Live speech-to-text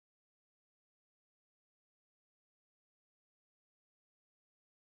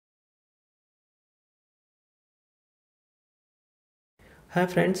Hi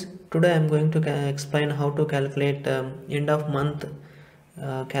friends, today I am going to explain how to calculate end of month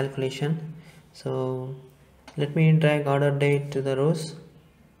calculation. So let me drag order date to the rows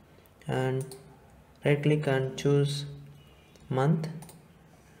and right click and choose month,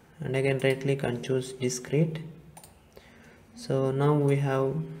 and again right click and choose discrete. So now we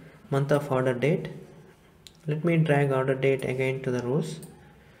have month of order date. Let me drag order date again to the rows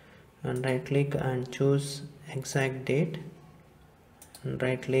and right click and choose exact date, and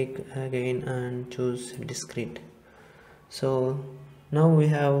right click again and choose discrete. So now we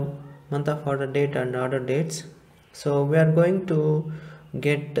have month of order date and order dates. So we are going to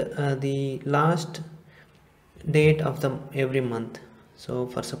get the last date of the every month. So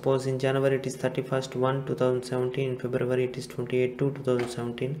for suppose in January it is 31st 1 2017, in February it is 28 2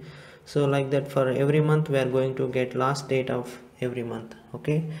 2017. So like that for every month we are going to get last date of every month.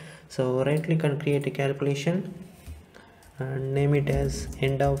 Okay, so right click and create a calculation and name it as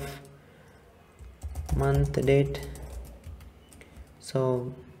end of month date.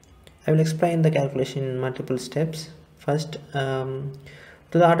 So I will explain the calculation in multiple steps. First, to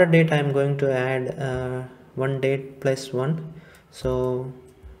the order date I am going to add one date plus one. So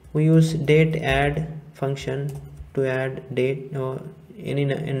we use Dateadd function to add date or in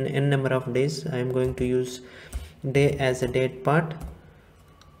n number of days. I am going to use day as a date part,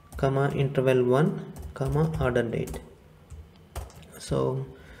 comma interval 1, comma order date. So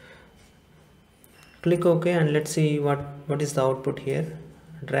click OK and let's see what is the output here.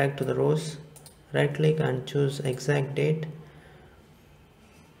 Drag to the rows, right click and choose exact date,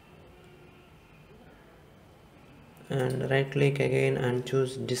 and right click again and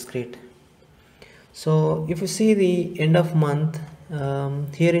choose discrete. So if you see the end of month,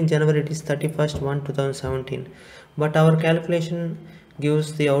 here in January it is 31st 1 2017, but our calculation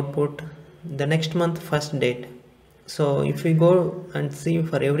gives the output the next month first date. So if we go and see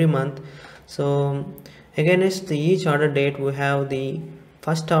for every month, so against each order date we have the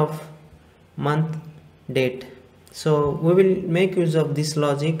first of month date. So we will make use of this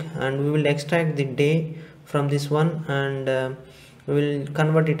logic and we will extract the day from this one, and we will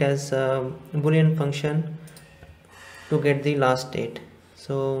convert it as a boolean function to get the last date.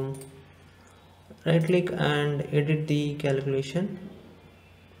 So right click and edit the calculation.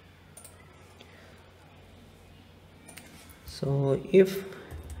 So if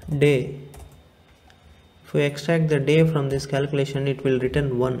we extract the day from this calculation, it will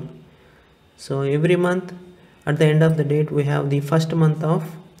return 1. So every month at the end of the date we have the first month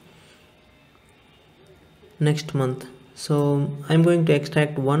of next month. So I'm going to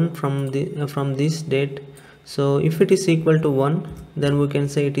extract 1 from this date. So if it is equal to 1, then we can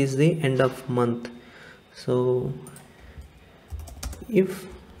say it is the end of month. So if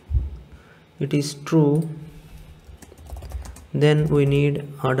it is true, then we need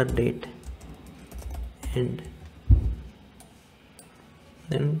order date, and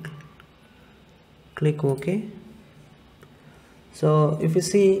then click OK. So if you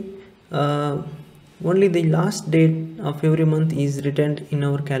see, only the last date of every month is returned in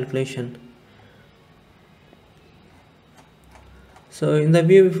our calculation. So in the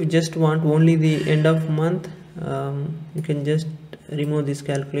view, if you just want only the end of month, you can just remove this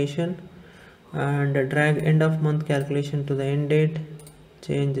calculation and drag end of month calculation to the end date,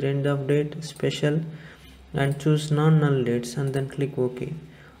 change end of date special and choose non-null dates, and then click OK.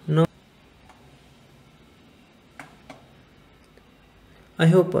 Now I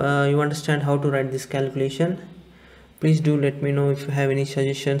hope you understand how to write this calculation. Please do let me know if you have any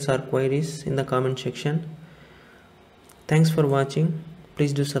suggestions or queries in the comment section. Thanks for watching.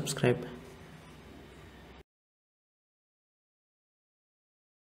 Please do subscribe.